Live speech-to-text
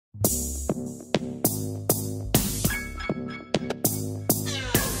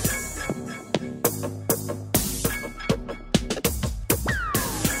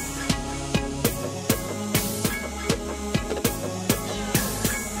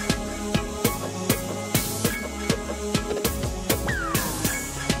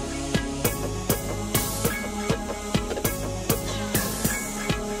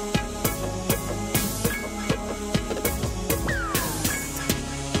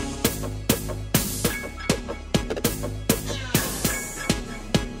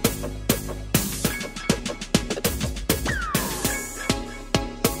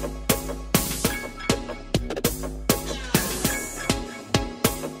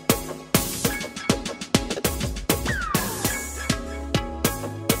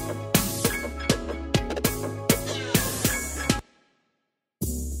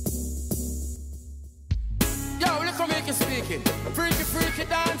Speaking, freaky, freaky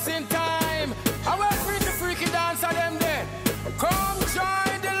dancing time. I want freaky, freaky dance of them there. Come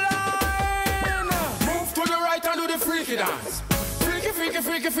join the line. Move to the right and do the freaky dance. Freaky, freaky,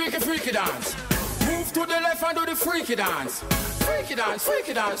 freaky, freaky, freaky dance. Move to the left and do the freaky dance. Freaky dance,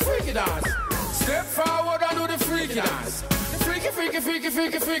 freaky dance, freaky dance. Step forward and do the freaky dance. Freaky, freaky, freaky,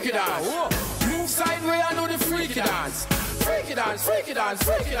 freaky, freaky dance. Move sideways and do the freaky dance. Freaky dance, freaky dance,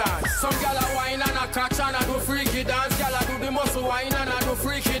 freaky dance. Some gyal a whine and a catch and a do freaky dance. Gyal a do the muscle whine and a do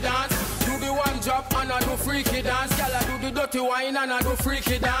freaky dance. Do the one drop and a do freaky dance. Gyal a do the dirty whine and a do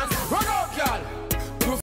freaky dance. Run out, gyal.